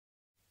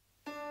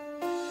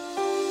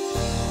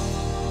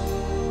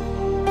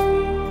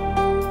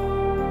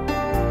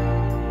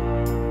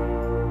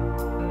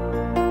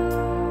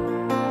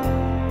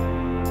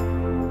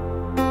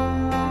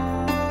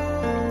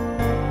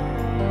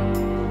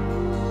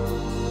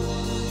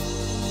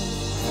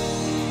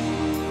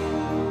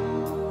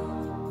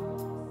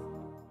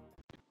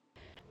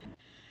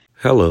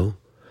Hello,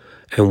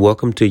 and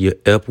welcome to your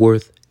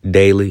Epworth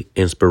Daily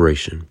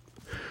Inspiration.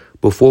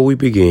 Before we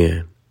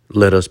begin,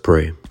 let us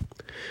pray.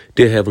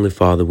 Dear Heavenly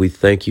Father, we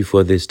thank you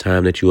for this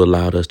time that you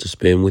allowed us to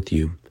spend with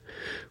you.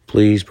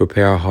 Please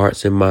prepare our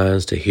hearts and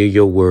minds to hear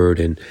your word,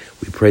 and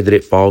we pray that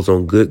it falls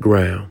on good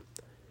ground,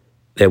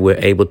 that we're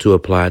able to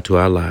apply it to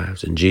our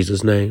lives. In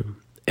Jesus' name,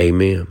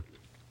 amen.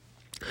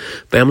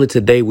 Family,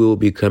 today we will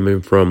be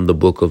coming from the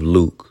book of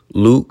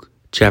Luke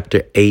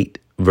chapter 8,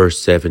 verse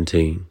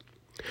 17.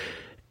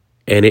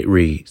 And it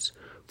reads,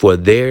 "For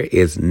there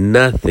is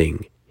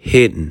nothing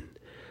hidden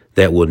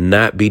that will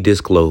not be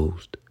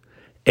disclosed,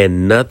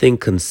 and nothing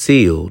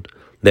concealed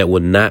that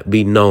will not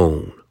be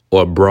known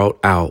or brought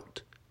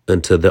out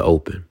into the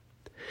open."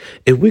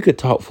 If we could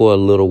talk for a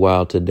little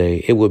while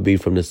today, it would be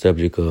from the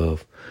subject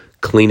of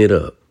clean it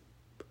up.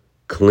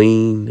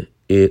 Clean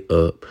it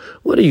up.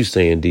 What are you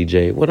saying,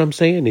 DJ? What I'm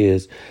saying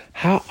is,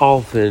 how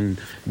often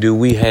do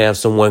we have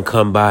someone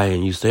come by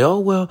and you say,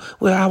 well,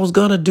 I was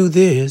going to do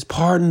this,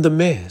 pardon the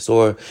mess.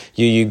 Or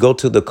you go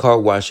to the car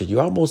wash and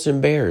you're almost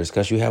embarrassed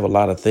because you have a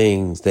lot of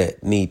things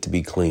that need to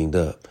be cleaned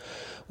up.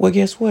 Well,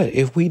 guess what?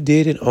 If we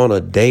did it on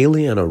a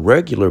daily and a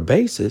regular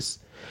basis,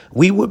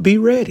 we would be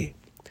ready.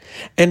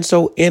 And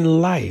so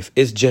in life,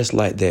 it's just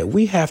like that.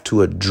 We have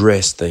to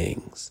address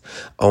things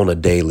on a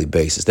daily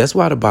basis. That's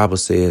why the Bible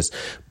says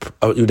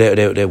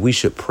that we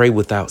should pray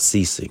without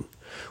ceasing.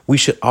 We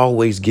should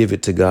always give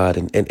it to God.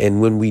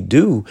 And when we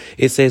do,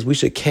 it says we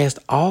should cast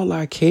all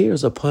our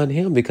cares upon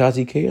him because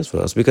he cares for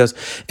us. Because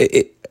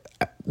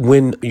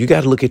when you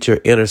got to look at your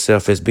inner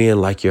self as being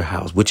like your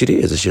house, which it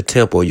is, it's your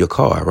temple, your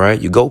car, right?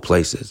 You go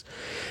places.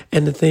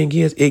 And the thing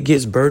is, it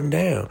gets burdened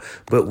down,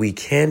 but we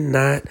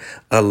cannot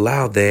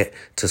allow that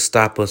to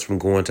stop us from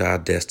going to our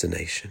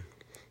destination.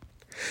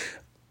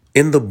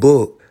 In the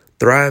book,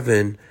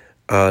 Thriving,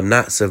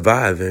 Not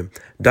Surviving,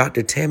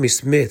 Dr. Tammy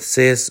Smith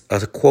says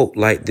a quote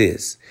like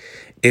this: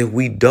 "If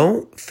we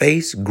don't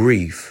face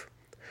grief,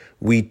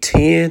 we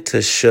tend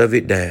to shove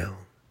it down.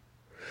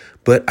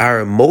 But our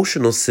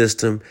emotional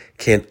system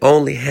can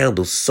only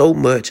handle so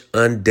much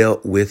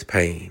undealt with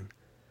pain.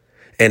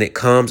 And it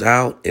comes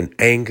out in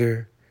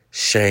anger,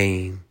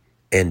 shame,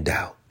 and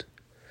doubt."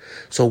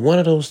 So one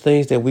of those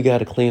things that we got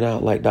to clean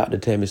out, like Dr.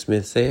 Tammy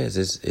Smith says,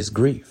 is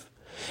grief.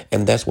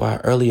 And that's why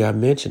earlier I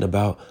mentioned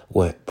about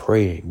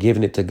praying,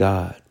 giving it to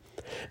God.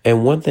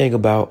 And one thing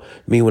about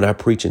me when I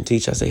preach and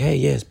teach, I say, hey,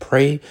 yes,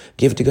 pray,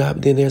 give it to God.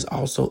 But then there's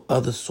also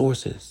other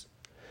sources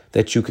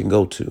that you can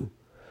go to.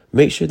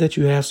 Make sure that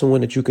you have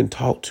someone that you can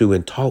talk to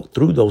and talk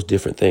through those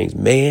different things,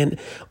 man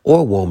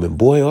or woman,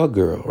 boy or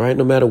girl, right?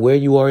 No matter where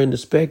you are in the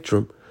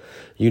spectrum,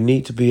 you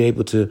need to be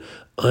able to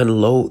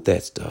unload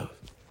that stuff.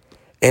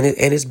 And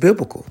it's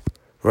biblical,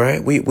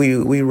 right?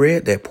 We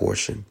read that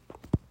portion.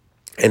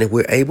 And if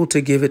we're able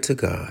to give it to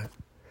God,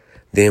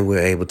 then we're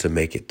able to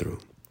make it through.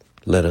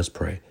 Let us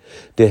pray.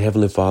 Dear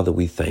Heavenly Father,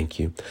 we thank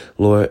you.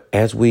 Lord,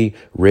 as we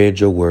read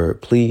your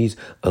word, please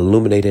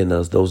illuminate in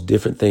us those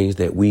different things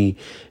that we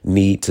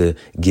need to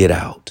get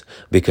out.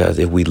 Because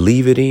if we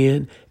leave it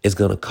in, it's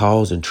going to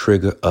cause and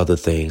trigger other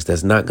things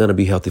that's not going to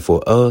be healthy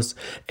for us,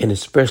 and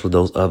especially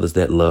those others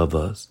that love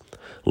us.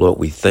 Lord,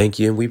 we thank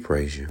you and we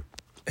praise you.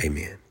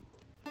 Amen.